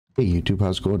Hey YouTube,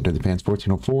 how's it going? Deadlypants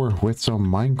 1404 with some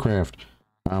Minecraft.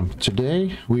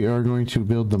 Today we are going to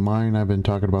build the mine I've been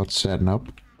talking about setting up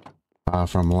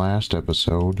from last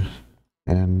episode,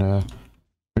 and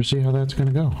let's see how that's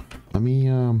gonna go. Let me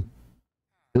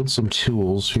build some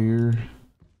tools here.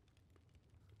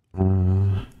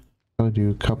 I'll do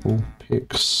a couple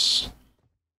picks.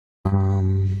 Got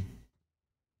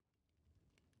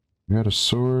a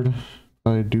sword.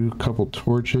 I do a couple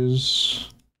torches.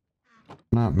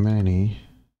 Not many,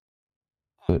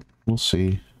 but we'll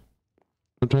see.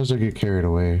 Sometimes I get carried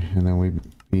away, and then we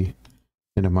be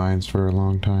into mines for a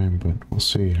long time, but we'll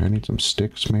see. I need some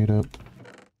sticks made up.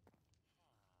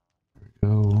 There we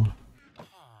go.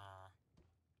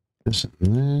 This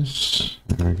and this.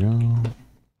 There we go.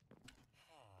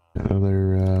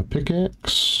 Another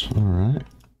pickaxe. Alright.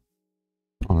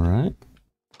 Alright.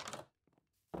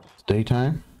 It's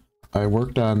daytime. I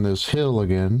worked on this hill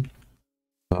again.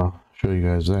 I'll show you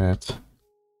guys that.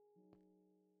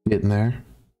 Getting there.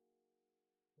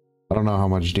 I don't know how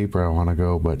much deeper I want to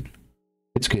go, but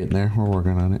it's getting there. We're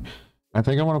working on it. I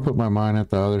think I want to put my mine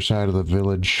at the other side of the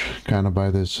village, kind of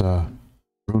by this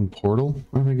ruined portal.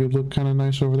 I think it'd look kind of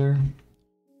nice over there.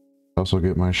 Also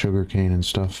get my sugar cane and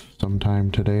stuff sometime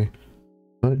today.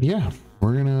 But yeah,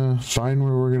 we're gonna find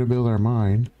where we're gonna build our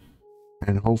mine,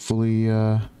 and hopefully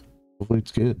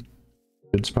it's good.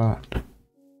 Good spot. How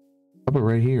about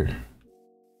right here?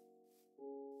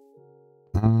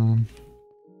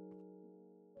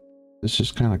 This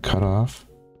is kind of cut off.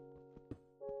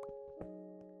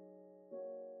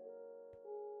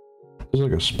 There's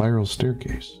like a spiral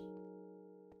staircase.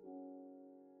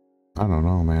 I don't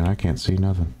know, man. I can't see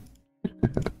nothing.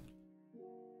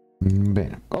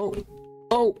 Bam. Oh!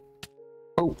 Oh!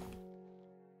 Oh!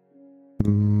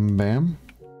 Bam.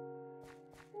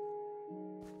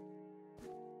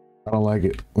 I don't like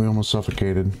it. We almost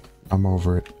suffocated. I'm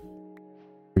over it.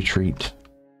 Retreat.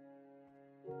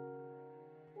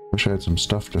 Wish I had some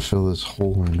stuff to fill this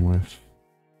hole in with.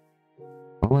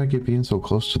 I don't like it being so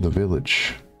close to the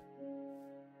village.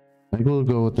 I think we'll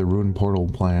go with the ruined portal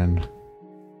plan.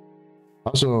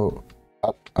 Also,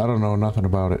 I don't know nothing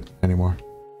about it anymore.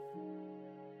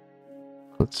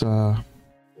 Let's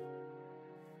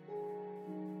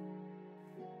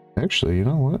actually, you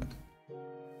know what?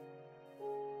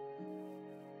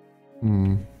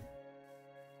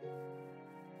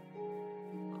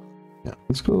 Yeah,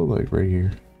 let's go like right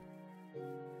here.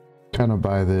 Kind of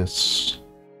by this.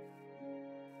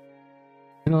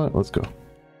 You know what? Let's go.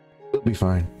 It'll be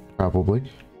fine, probably.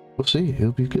 We'll see.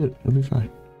 It'll be good. It'll be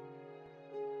fine.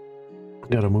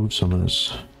 Gotta move some of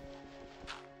this.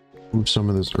 Move some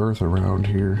of this earth around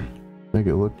here. Make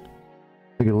it look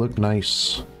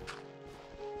nice.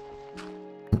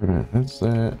 Alright, that's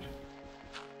that.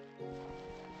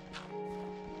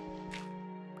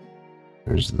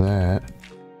 There's that.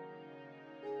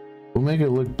 We'll make it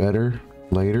look better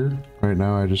later. Right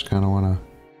now I just kind of want to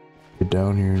get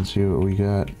down here and see what we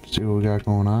got. See what we got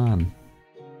going on.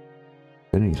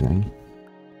 Anything.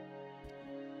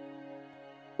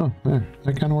 Oh, there.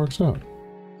 That kind of works out.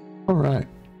 Alright.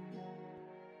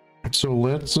 So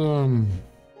let's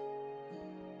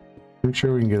make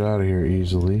sure we can get out of here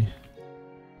easily.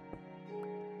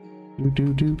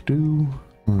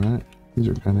 Alright. These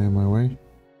are kind of in my way.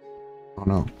 Oh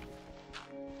no.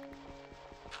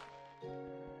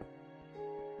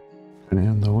 Kind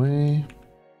of in the way.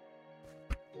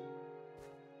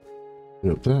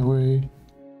 Get up that way.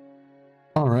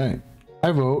 Alright.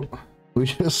 I vote. We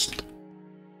just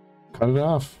cut it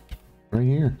off. Right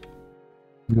here.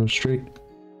 Go straight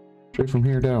from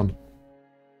here down.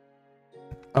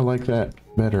 I like that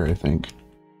better, I think.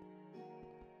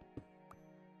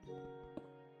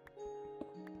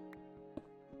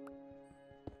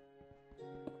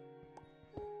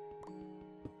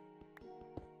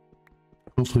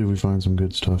 Hopefully we find some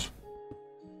good stuff.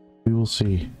 We will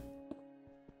see.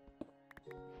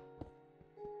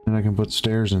 And I can put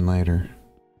stairs in later.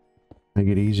 Make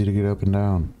it easy to get up and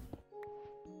down.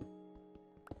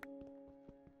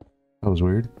 That was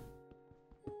weird.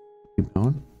 Keep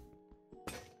going.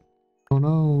 Oh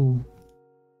no.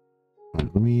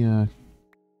 Right, let me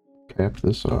cap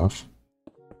this off.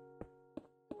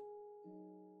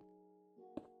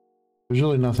 There's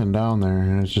really nothing down there,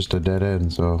 and it's just a dead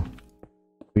end, so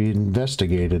we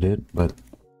investigated it, but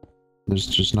there's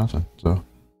just nothing, so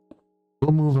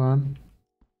we'll move on.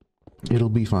 It'll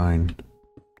be fine.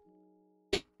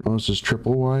 Oh, this is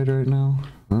triple wide right now.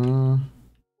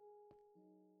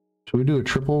 Should we do a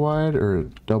triple wide or a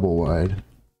double wide?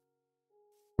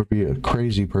 Or be a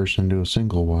crazy person do a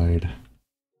single wide?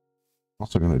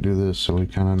 Also gonna do this so we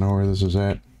kind of know where this is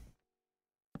at.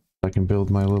 I can build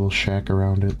my little shack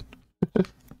around it.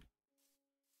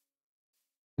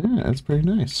 Yeah, that's pretty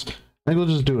nice. I think we'll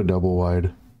just do a double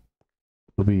wide.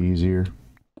 It'll be easier.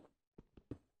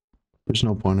 There's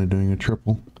no point in doing a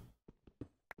triple.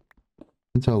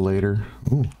 Until later.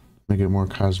 Ooh, make it more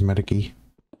cosmetic-y.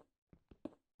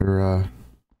 Or,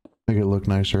 make it look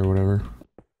nicer or whatever.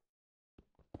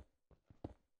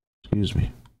 Excuse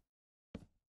me.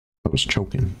 I was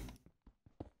choking.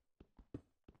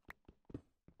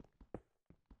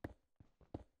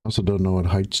 Also don't know what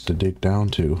heights to dig down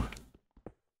to.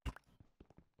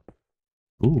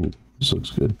 Ooh, this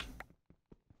looks good.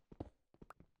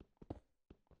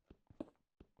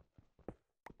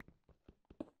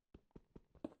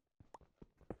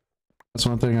 That's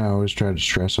one thing I always try to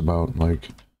stress about. Like,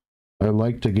 I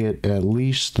like to get at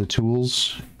least the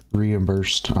tools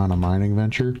reimbursed on a mining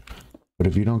venture. But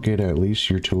if you don't get at least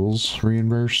your tools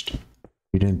reimbursed,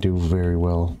 you didn't do very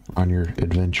well on your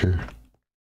adventure.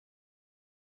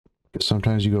 Because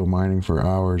sometimes you go mining for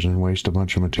hours and waste a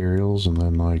bunch of materials, and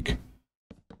then like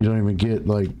you don't even get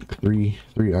like three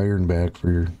iron back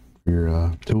for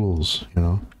your tools, you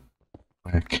know?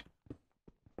 Like,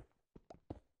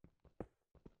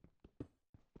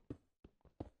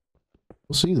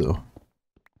 we'll see though.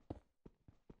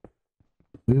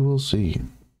 We will see.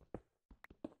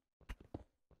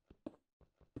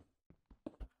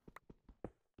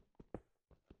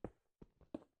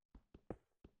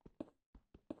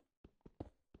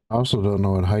 I also don't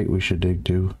know what height we should dig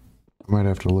to. I might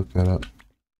have to look that up.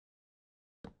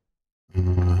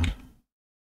 Right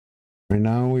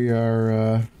now we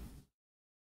are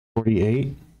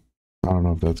 48. I don't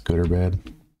know if that's good or bad.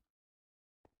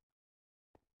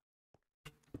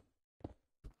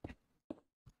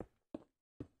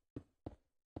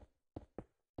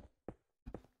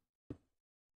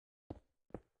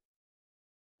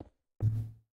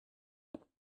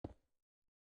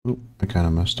 Oop, I kind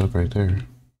of messed up right there.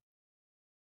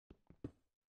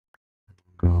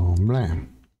 Go blam.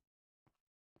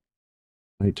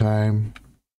 Nighttime.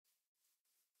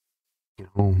 Get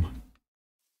home.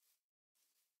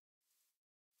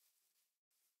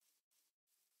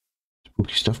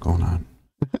 Spooky stuff going on.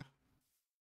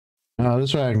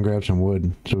 This way I can grab some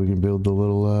wood so we can build the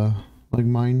little like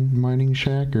mining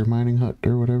shack or mining hut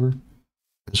or whatever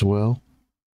as well.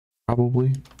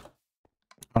 Probably.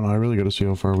 I don't know, I really gotta see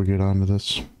how far we get onto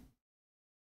this.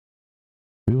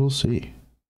 We will see.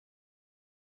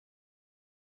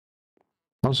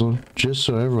 Also, just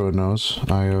so everyone knows,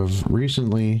 I have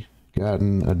recently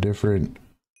gotten a different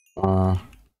like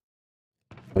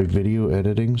video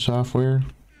editing software.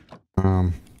 I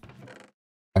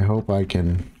hope I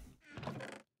can,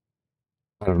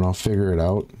 I don't know, figure it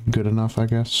out good enough, I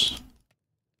guess,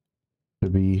 to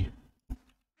be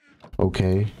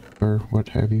okay or what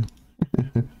have you.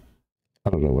 I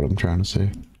don't know what I'm trying to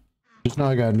say. Just know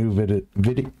I got a new video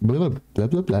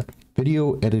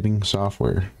editing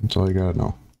software. That's all you gotta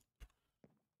know.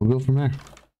 We'll go from there.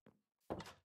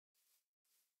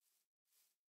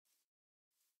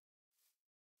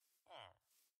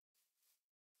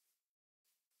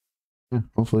 Yeah,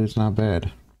 hopefully it's not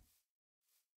bad.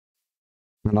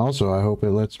 And also, I hope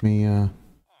it lets me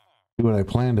do what I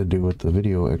plan to do with the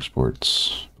video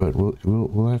exports. But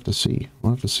we'll have to see.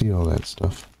 We'll have to see all that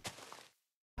stuff.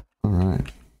 All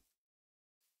right.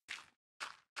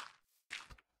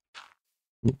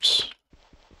 Oops.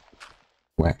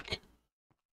 Whack.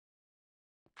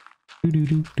 Do do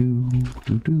do do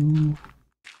do do.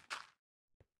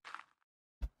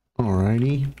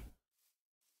 Alrighty.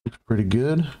 Looks pretty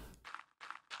good.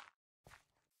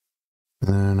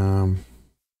 And then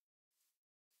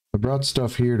I brought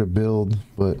stuff here to build,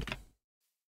 but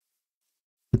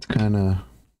it's kind of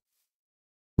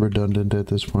redundant at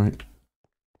this point.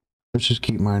 Let's just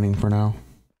keep mining for now.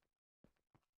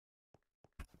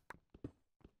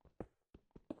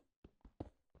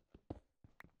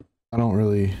 I don't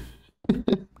really...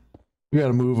 We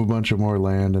gotta move a bunch of more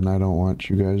land, and I don't want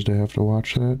you guys to have to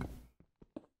watch that.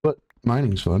 But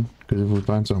mining's fun, because if we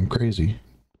find something crazy,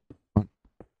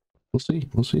 we'll see,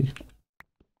 we'll see.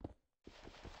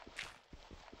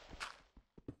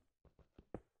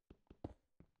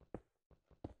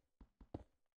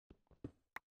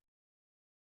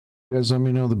 You guys, let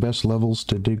me know the best levels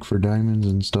to dig for diamonds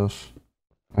and stuff.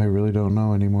 I really don't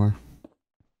know anymore.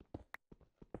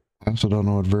 I also don't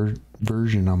know what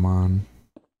version I'm on.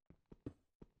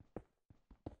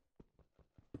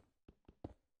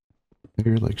 I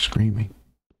hear like screaming.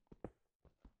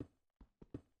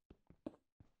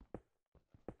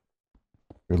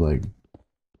 Or like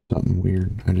something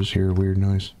weird. I just hear a weird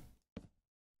noise.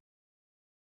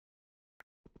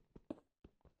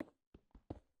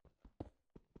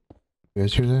 You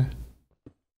guys hear that?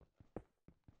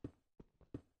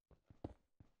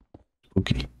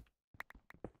 Spooky.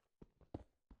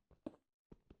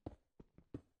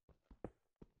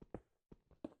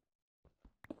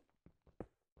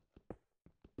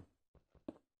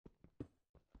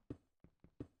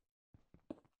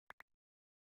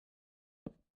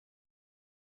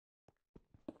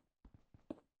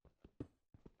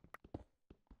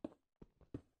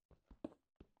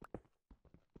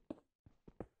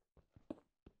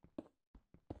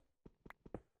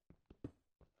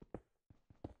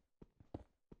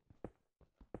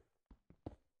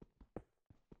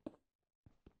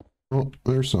 Oh,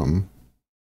 there's something.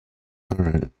 All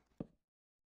right.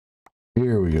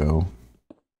 Here we go.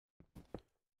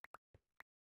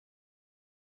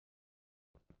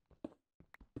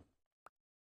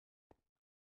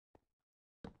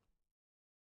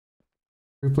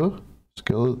 Creeper?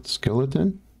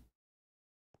 Skeleton?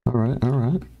 All right, all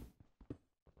right.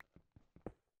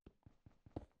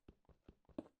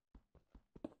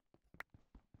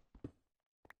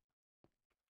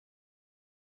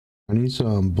 I need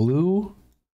some blue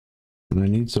and I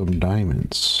need some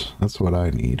diamonds. That's what I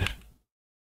need.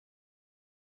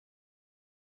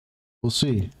 We'll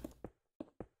see.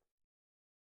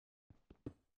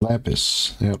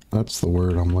 Lapis. Yep, that's the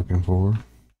word I'm looking for.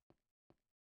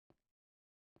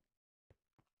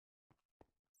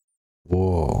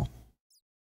 Whoa.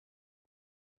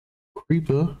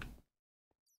 Creeper.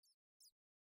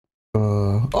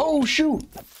 Oh shoot!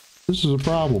 This is a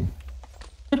problem.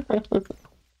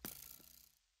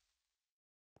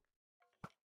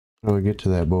 How do I get to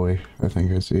that boy? I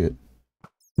think I see it.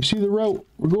 You see the route?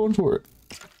 We're going for it.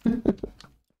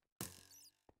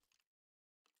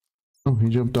 Oh, he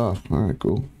jumped off. Alright,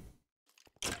 cool.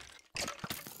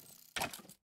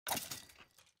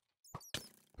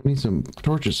 I need some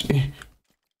torches.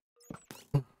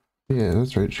 Yeah,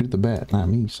 that's right. Shoot the bat, not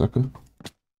me, sucker.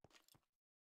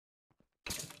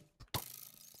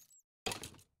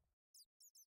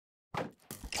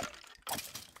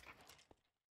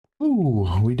 Ooh,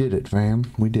 we did it,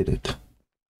 fam. We did it.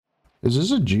 Is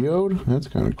this a geode? That's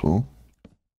kind of cool.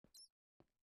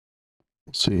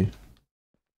 Let's see.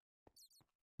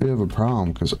 We have a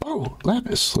problem because... Oh,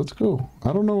 lapis. Let's go.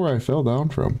 I don't know where I fell down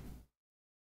from.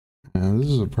 Yeah, this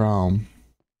is a problem.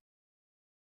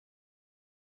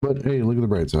 But hey, look at the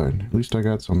bright side. At least I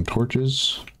got some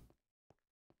torches.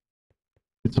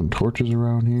 Get some torches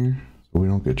around here so we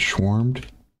don't get swarmed.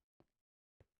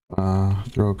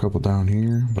 Throw a couple down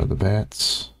here by the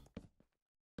bats.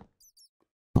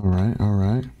 Alright,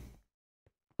 alright.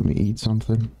 Let me eat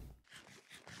something.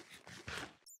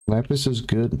 Lapis is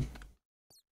good.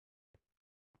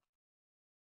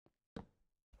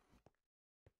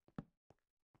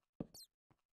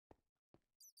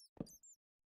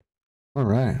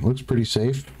 Alright, looks pretty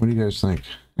safe. What do you guys think?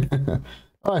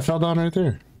 Oh, I fell down right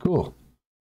there. Cool.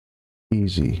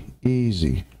 Easy,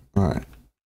 easy. Alright.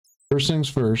 First things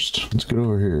first, let's get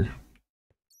over here.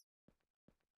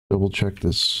 Double check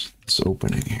this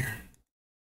opening here.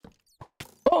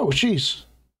 Oh, jeez!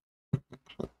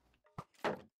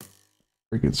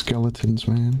 Freaking skeletons,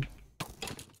 man.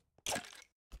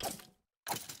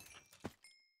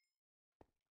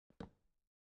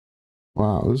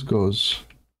 Wow, this goes,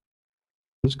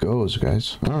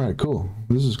 guys. Alright, cool.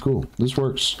 This is cool. This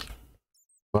works.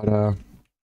 But,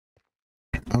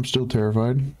 I'm still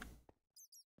terrified.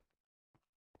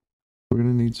 We're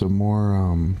gonna need some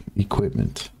more,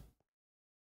 equipment.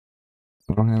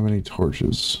 I don't have any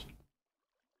torches.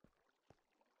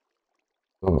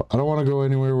 So, I don't want to go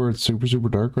anywhere where it's super, super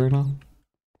dark right now.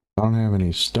 I don't have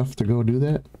any stuff to go do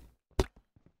that.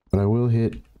 But I will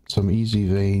hit some easy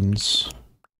veins.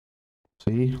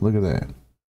 See? Look at that.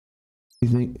 He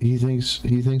thinks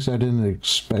I didn't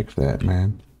expect that,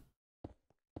 man.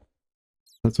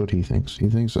 That's what he thinks. He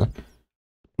thinks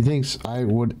I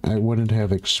wouldn't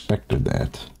have expected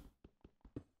that.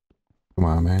 Come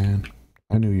on, man.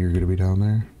 I knew you were gonna be down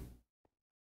there.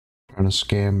 Trying to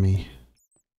scam me.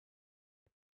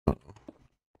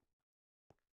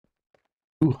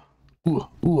 Ooh, ooh,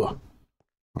 ooh.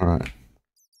 Alright.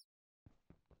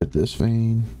 Hit this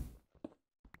vein.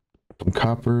 Some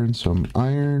copper and some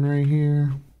iron right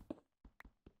here.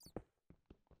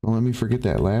 Don't let me forget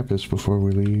that lapis before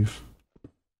we leave.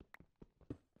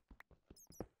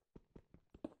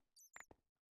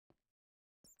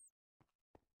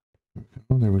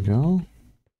 Oh, there we go.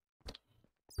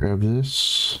 Grab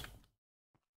this.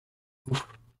 Oof.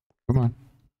 Come on.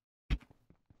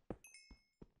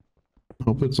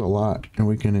 Hope it's a lot and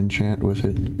we can enchant with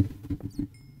it.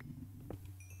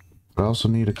 I also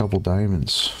need a couple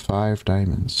diamonds. 5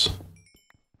 diamonds.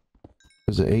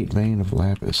 There's an 8 vein of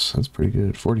lapis. That's pretty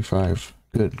good. 45.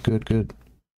 Good, good, good.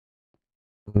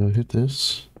 Hit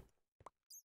this.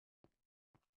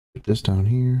 Put this down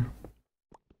here.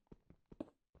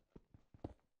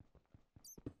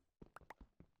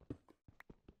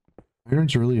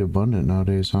 Iron's really abundant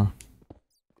nowadays, huh?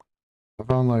 I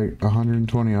found like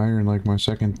 120 iron like my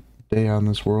second day on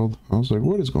this world. I was like,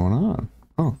 what is going on?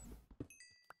 Oh.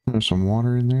 There's some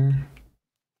water in there.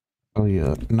 Oh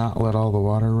yeah, not let all the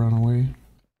water run away.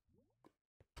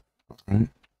 Alright.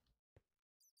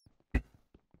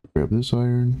 Grab this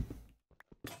iron.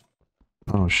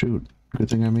 Oh shoot. Good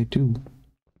thing I made 2.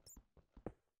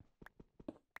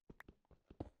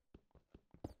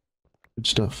 Good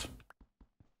stuff.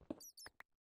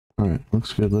 Alright,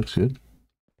 looks good, looks good.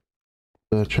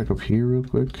 Check up here real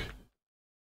quick.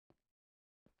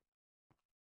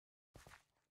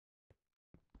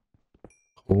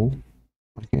 Coal.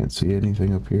 I can't see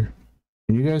anything up here.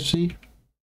 Can you guys see?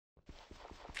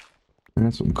 I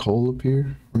got some coal up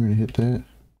here. We're gonna hit that.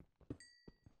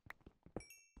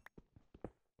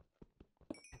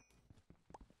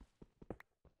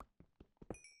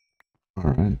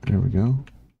 Alright, there we go.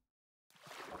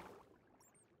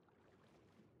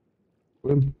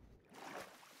 Boom.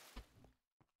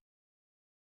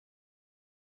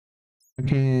 I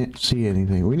can't see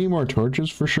anything. We need more torches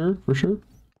for sure, for sure.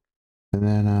 And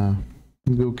then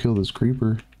we'll go kill this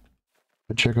creeper.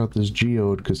 And check out this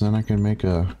geode, because then I can make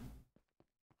a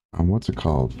what's it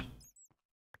called?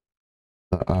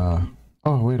 Oh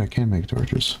wait, I can make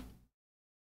torches.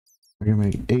 I can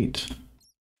make 8.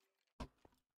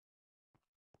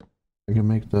 I can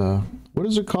make the, what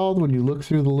is it called when you look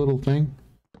through the little thing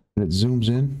and it zooms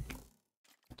in?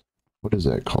 What is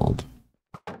that called?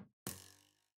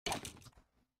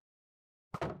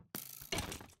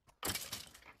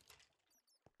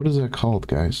 What is that called,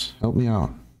 guys? Help me out.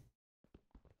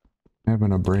 I'm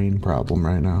having a brain problem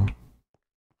right now.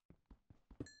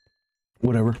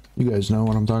 Whatever. You guys know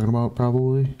what I'm talking about,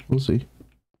 probably. We'll see.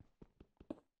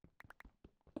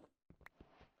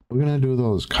 What are we gonna do with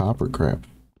all this copper crap?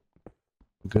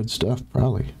 Good stuff,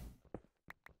 probably.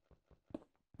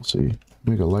 We'll see.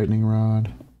 Make a lightning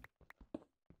rod.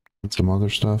 And some other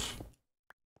stuff.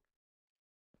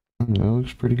 That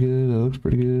looks pretty good. That looks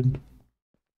pretty good.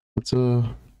 Let's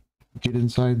get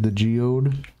inside the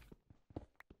geode.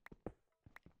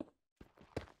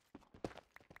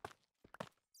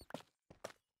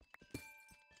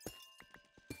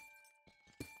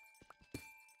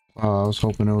 I was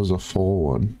hoping it was a full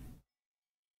one.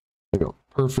 Like a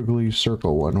perfectly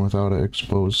circle one without an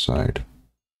exposed side.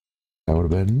 That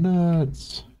would have been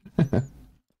nuts.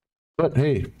 But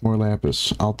hey, more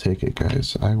lapis. I'll take it,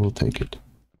 guys. I will take it.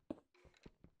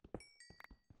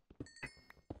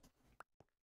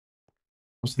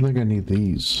 I also think I need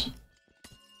these.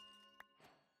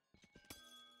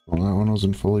 Well, that one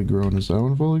wasn't fully grown. Is that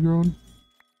one fully grown?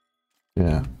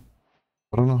 Yeah.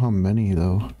 I don't know how many,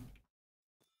 though.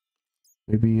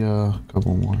 Maybe a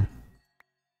couple more.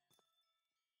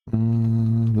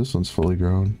 This one's fully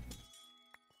grown.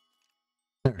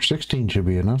 There, 16 should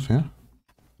be enough, yeah?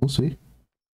 We'll see.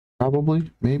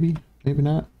 Probably, maybe, maybe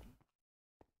not.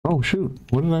 Oh shoot,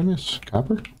 what did I miss?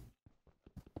 Copper?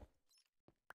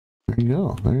 There you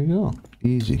go, there you go.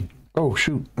 Easy. Oh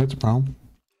shoot, that's a problem.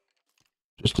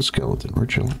 Just a skeleton, we're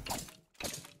chilling.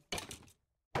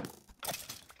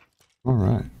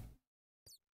 Alright.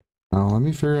 Now let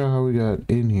me figure out how we got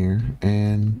in here,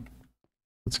 and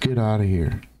let's get out of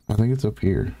here. I think it's up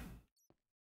here.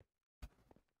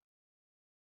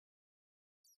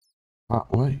 Ah,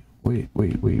 wait. There's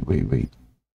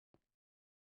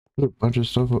a bunch of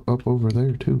stuff up over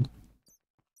there, too.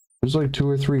 There's like 2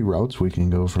 or 3 routes we can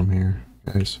go from here,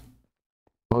 guys.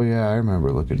 Oh yeah, I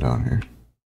remember looking down here.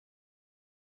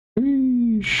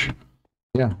 Eesh.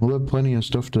 Yeah, we'll have plenty of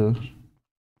stuff to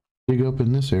dig up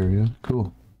in this area.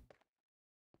 Cool.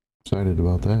 Excited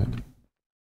about that.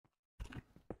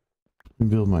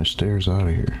 Build my stairs out of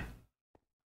here.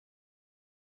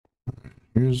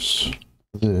 Here's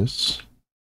this.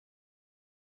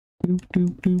 Doop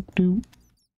doop doop doop.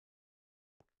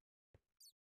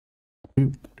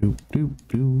 Doop doop doop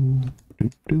doop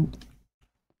doop doop.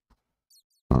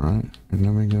 Alright, and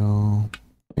then we go.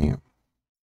 Bam.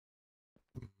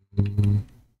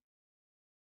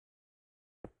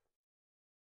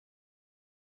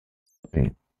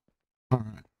 Bam.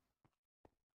 Alright.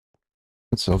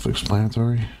 That's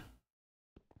self-explanatory.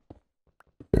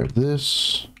 Grab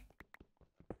this.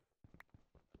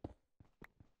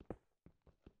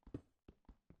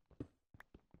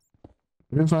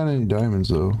 I didn't find any diamonds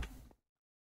though.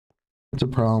 It's a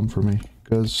problem for me,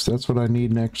 because that's what I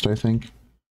need next, I think.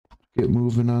 get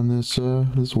moving on this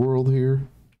this world here.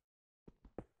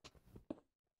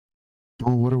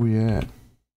 Oh, what are we at?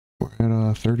 We're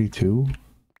at 32.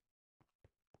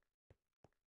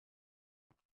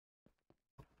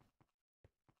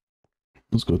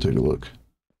 Let's go take a look.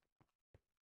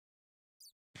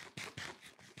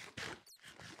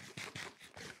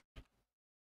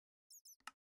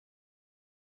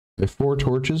 I have 4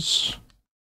 torches,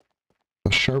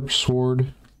 a sharp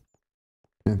sword,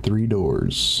 and 3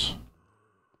 doors.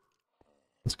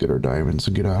 Let's get our diamonds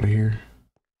and get out of here.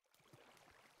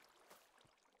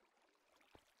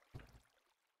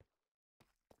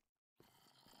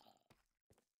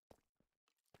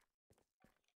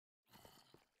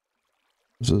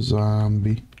 There's a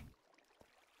zombie.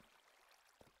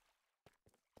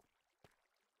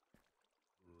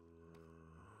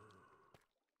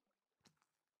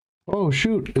 Oh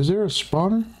shoot, is there a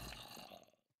spawner?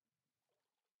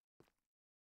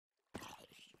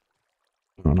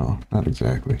 Oh no, not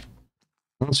exactly.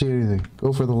 I don't see anything.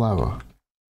 Go for the lava.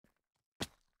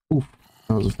 Oof,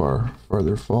 that was a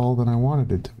farther fall than I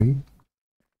wanted it to be.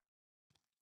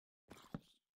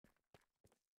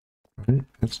 Right,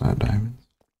 that's not diamonds.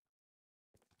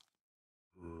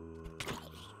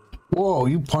 Whoa,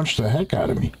 you punched the heck out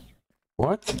of me.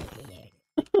 What?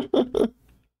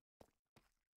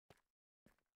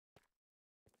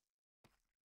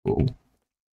 Whoa.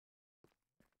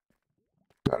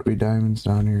 Gotta be diamonds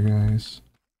down here, guys.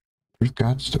 There's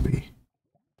gots to be.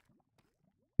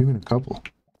 Even a couple.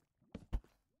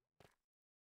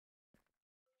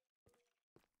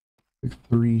 Like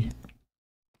 3.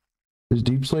 Is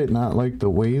Deep Slate not like the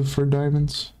wave for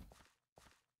diamonds?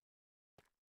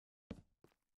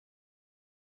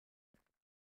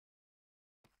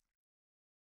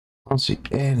 I don't see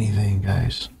anything,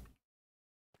 guys.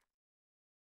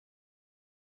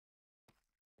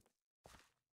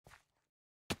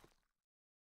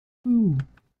 Ooh.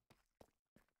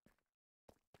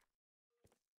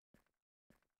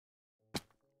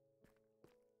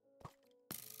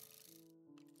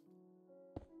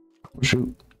 Oh,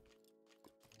 shoot.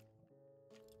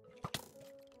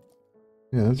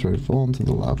 Yeah, that's right. Fall into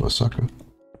the lava, sucker.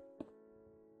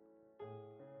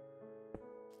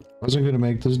 I wasn't gonna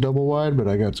make this double wide, but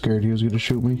I got scared he was gonna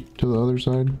shoot me to the other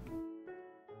side.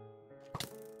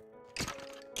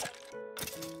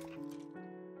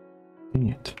 Dang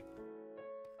it.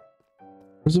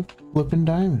 Where's the flipping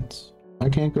diamonds? I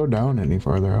can't go down any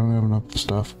farther. I don't have enough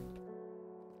stuff.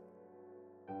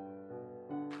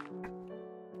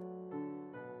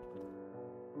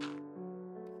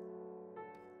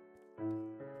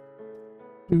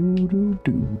 Do do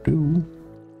do do.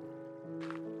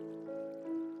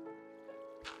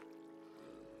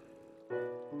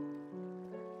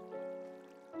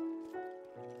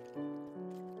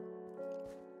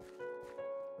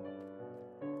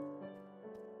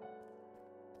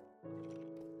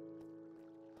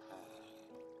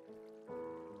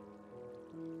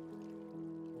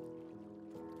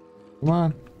 Come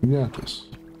on, you got this.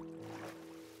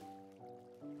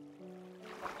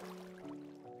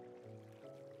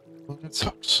 Well, that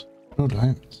sucks. No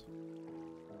diamonds.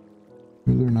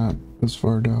 Maybe they're not this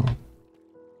far down.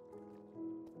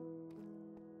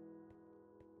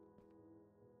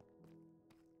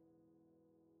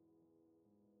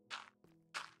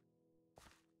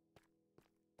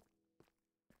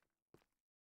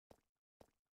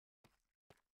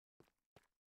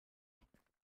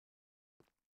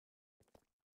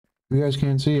 If you guys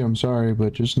can't see, I'm sorry,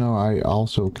 but just know I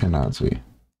also cannot see.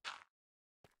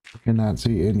 I cannot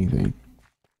see anything.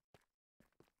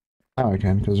 Now I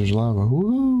can, because there's lava.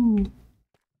 Woo!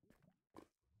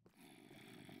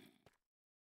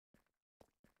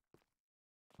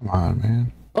 Come on,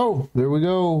 man. Oh, there we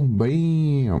go.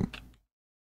 Bam.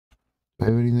 Do I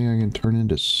have anything I can turn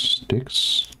into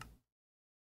sticks?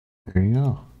 There you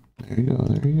go. There you go.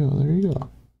 There you go. There you go.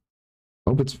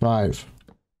 Hope it's 5.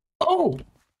 Oh!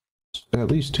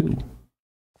 At least 2.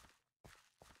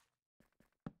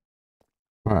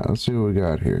 Alright, let's see what we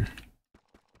got here.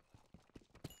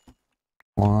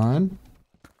 1.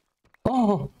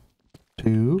 Oh!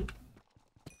 2.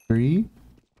 3.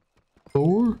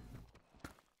 4.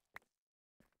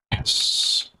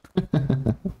 Yes!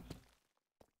 And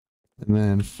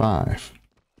then 5.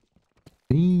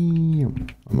 Bam!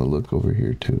 I'm gonna look over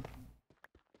here too.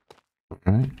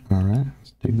 Alright, alright.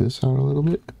 Let's dig this out a little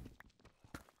bit.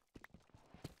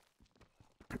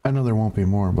 I know there won't be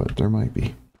more, but there might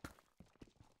be.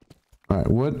 Alright,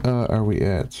 what are we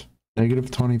at? Negative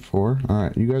 24?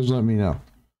 Alright, you guys let me know.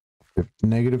 If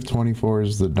negative 24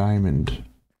 is the diamond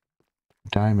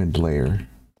layer.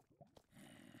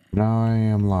 Now I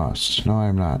am lost. No,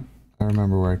 I'm not. I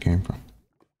remember where I came from.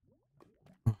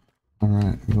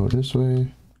 Alright, go this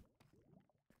way.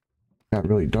 Got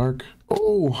really dark.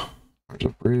 Oh! There's a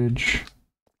bridge.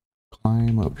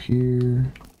 Climb up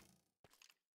here.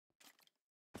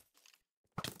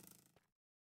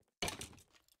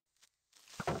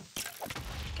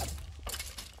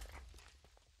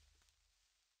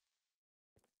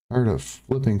 I heard a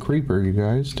flipping creeper, you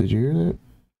guys. Did you hear that?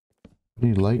 I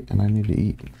need light and I need to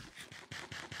eat.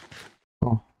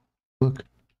 Oh, look.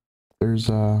 There's,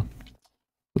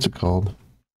 what's it called?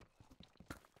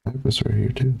 Lapis right here,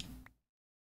 too.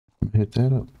 Hit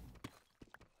that up.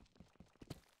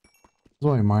 That's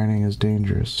why mining is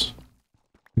dangerous.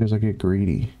 Because I get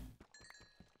greedy.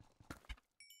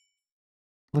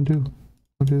 1, 2,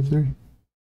 1, 2, 3.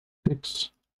 6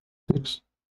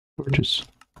 torches.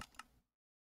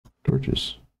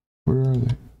 Torches. Where are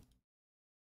they?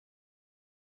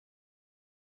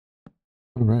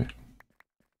 Alright.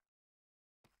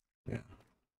 Yeah.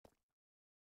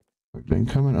 I've been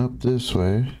coming up this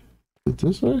way. Is it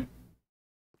this way?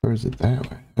 Or is it that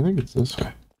way? I think it's this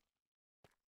way.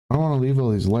 I don't want to leave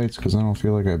all these lights because I don't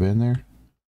feel like I've been there.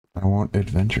 I want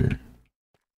adventure.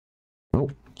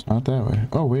 Nope, it's not that way.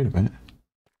 Oh, wait a minute.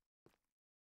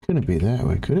 Couldn't be that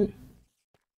way, could it?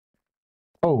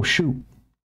 Oh, shoot.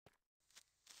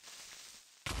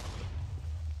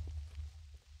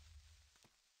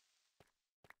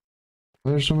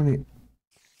 Why there's so many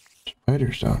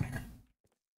spiders down here?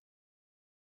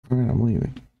 Alright, I'm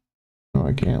leaving. No,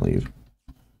 I can't leave.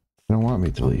 They don't want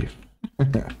me to leave.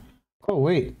 Oh,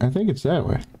 wait. I think it's that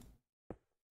way.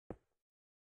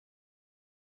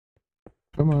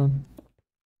 Come on.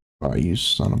 Oh, you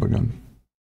son of a gun.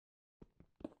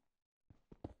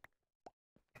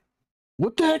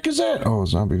 What the heck is that? Oh,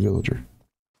 zombie villager.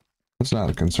 That's not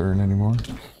a concern anymore.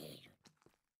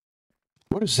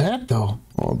 What is that, though?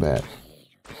 Oh, bat.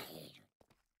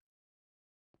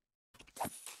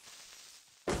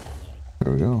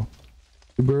 There we go.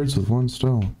 2 birds with 1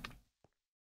 stone.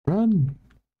 Run!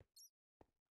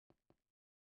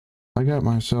 I got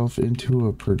myself into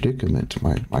a predicament,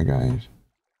 my guys.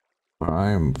 I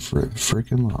am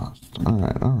freaking lost.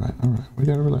 Alright. We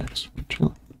gotta relax. We're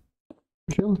chilling.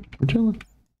 We're chilling.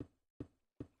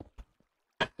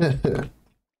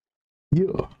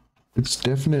 Yeah. It's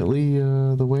definitely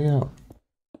the way out.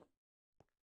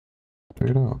 Check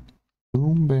it out.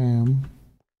 Boom, bam.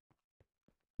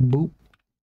 Boop.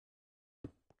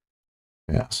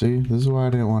 Yeah, see? This is why I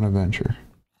didn't want to venture.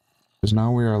 Because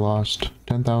now we are lost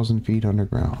 10,000 feet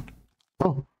underground.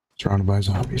 Oh, surrounded by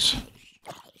zombies.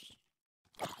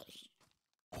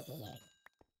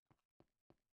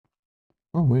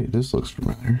 Oh wait, this looks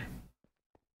familiar.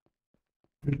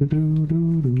 I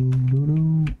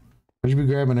should be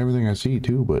grabbing everything I see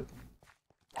too, but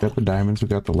we got the diamonds, we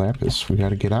got the lapis. We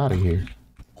gotta get out of here.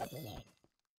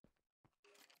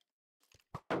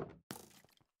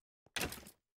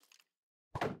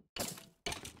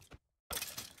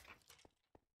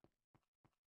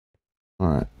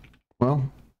 Alright,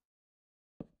 well,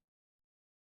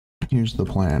 here's the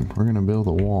plan. We're gonna build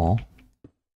a wall.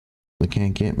 They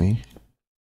can't get me.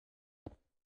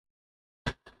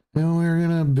 And we're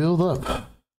gonna build up.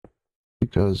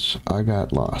 Because I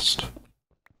got lost.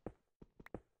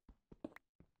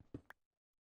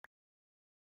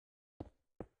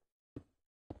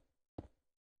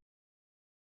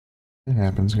 It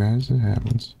happens, guys. It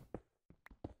happens.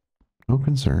 No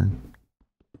concern.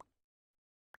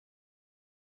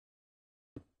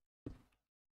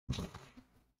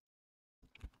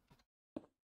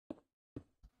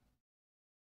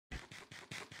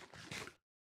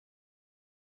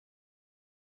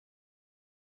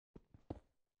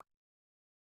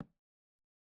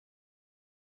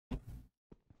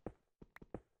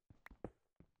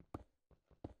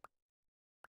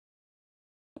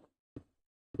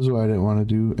 This is why I didn't want to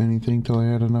do anything till I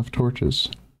had enough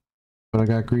torches. But I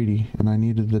got greedy and I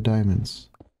needed the diamonds.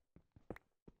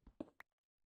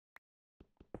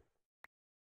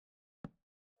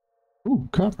 Ooh,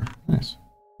 copper. Nice.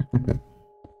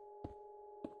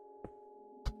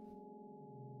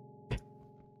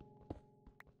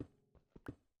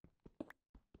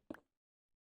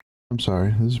 I'm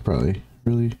sorry. This is probably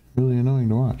really annoying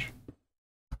to watch.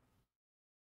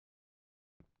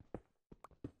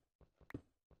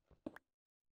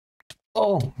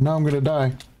 Oh, now I'm gonna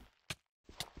die.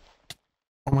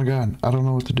 Oh my god, I don't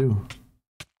know what to do.